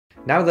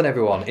Now then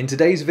everyone, in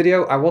today's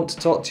video I want to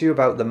talk to you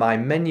about the My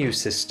Menu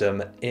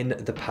system in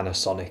the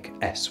Panasonic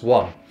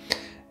S1.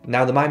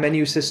 Now the My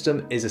Menu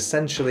system is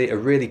essentially a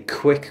really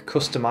quick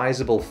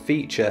customizable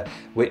feature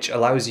which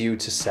allows you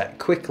to set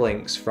quick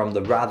links from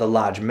the rather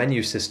large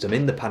menu system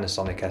in the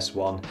Panasonic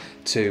S1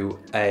 to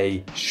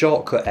a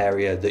shortcut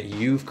area that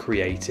you've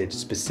created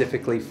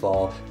specifically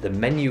for the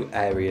menu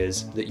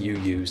areas that you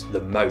use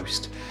the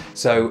most.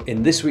 So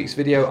in this week's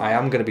video I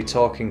am going to be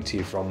talking to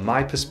you from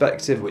my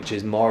perspective, which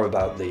is more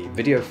about the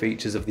video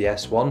features of the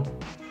S1.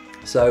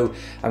 So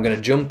I'm going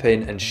to jump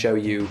in and show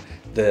you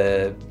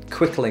the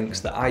quick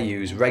links that I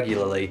use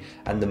regularly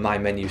and the My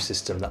Menu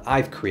system that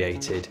I've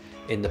created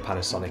in the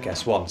Panasonic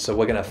S1. So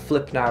we're going to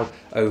flip now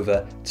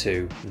over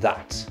to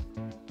that.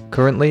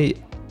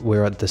 Currently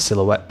we're at the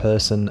silhouette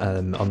person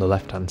on the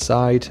left hand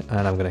side,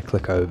 and I'm going to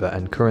click over,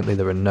 and currently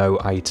there are no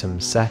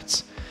items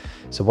set.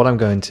 So what I'm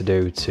going to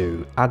do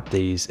to add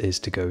these is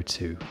to go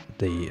to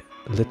the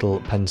little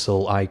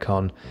pencil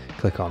icon,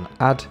 click on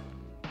add,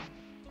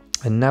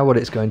 and now what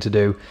it's going to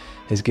do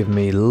is give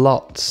me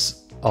lots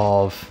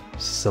of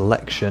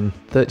selection,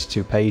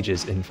 32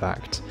 pages in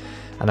fact,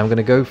 and I'm going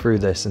to go through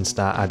this and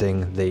start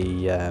adding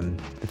the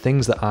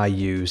things that I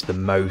use the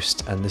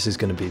most, and this is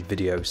going to be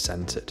video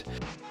centered.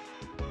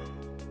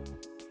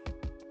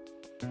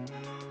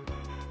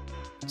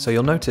 So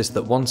you'll notice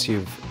that once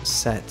you've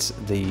set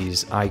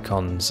these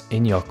icons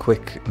in your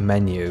quick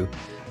menu,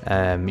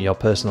 your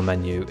personal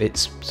menu,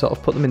 it's sort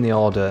of put them in the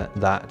order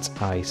that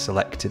I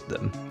selected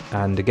them.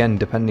 And again,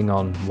 depending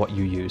on what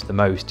you use the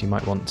most, you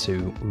might want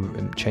to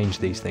change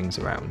these things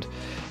around.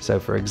 So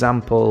for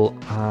example,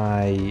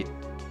 I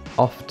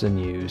often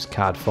use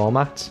card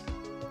format.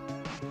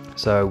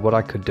 So what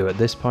I could do at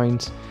this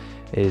point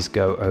is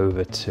go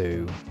over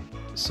to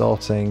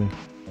sorting,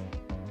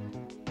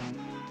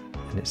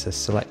 and it says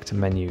select a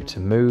menu to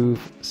move.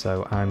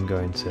 So I'm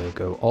going to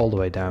go all the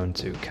way down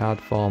to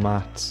card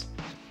format,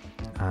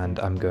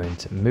 and I'm going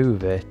to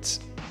move it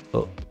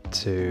up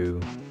to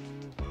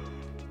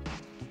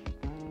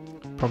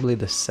probably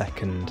the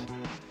second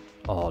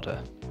order.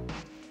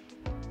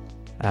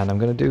 And I'm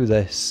going to do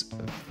this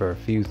for a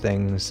few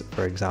things.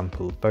 For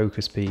example,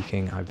 focus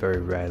peaking, I very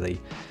rarely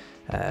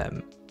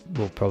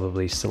will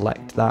probably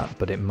select that,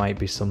 but it might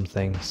be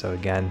something. So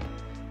again,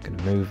 I'm going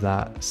to move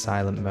that,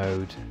 silent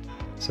mode.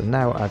 So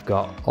now I've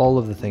got all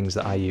of the things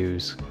that I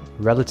use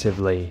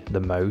relatively the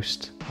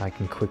most. I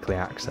can quickly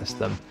access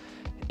them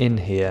in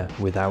here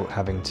without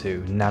having to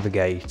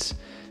navigate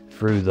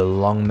through the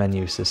long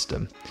menu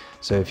system.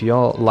 So if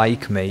you're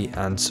like me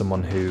and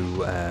someone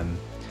who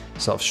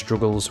sort of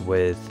struggles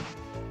with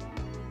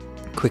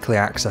quickly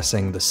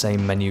accessing the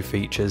same menu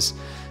features,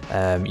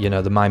 you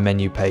know, the My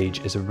Menu page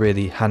is a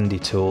really handy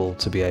tool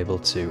to be able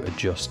to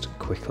adjust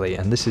quickly,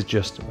 and this is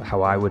just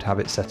how I would have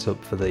it set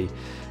up for the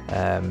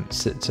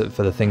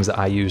things that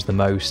I use the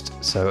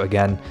most. So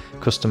again,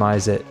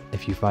 customize it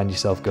if you find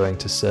yourself going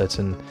to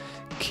certain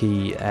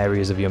key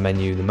areas of your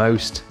menu the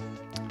most.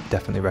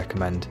 Definitely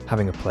recommend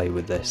having a play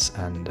with this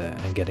and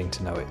getting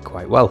to know it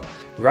quite well.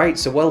 Right,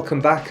 so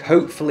welcome back.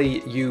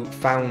 Hopefully you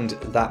found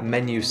that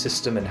menu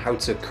system and how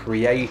to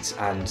create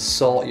and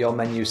sort your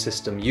menu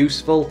system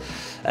useful.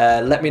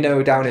 Let me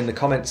know down in the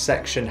comments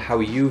section how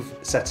you've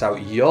set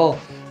out your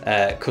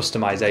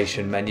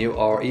customization menu,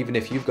 or even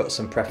if you've got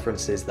some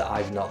preferences that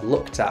I've not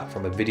looked at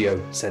from a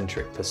video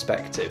centric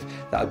perspective.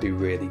 That would be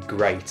really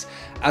great.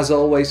 As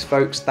always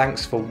folks,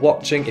 thanks for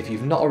watching. If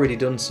you've not already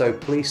done so,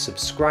 please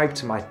subscribe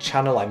to my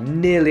channel. I'm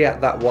nearly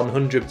at that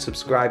 100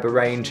 subscriber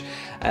range,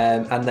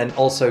 and then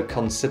also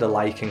consider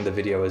liking the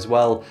video as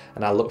well,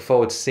 and I look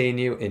forward to seeing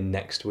you in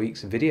next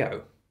week's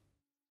video.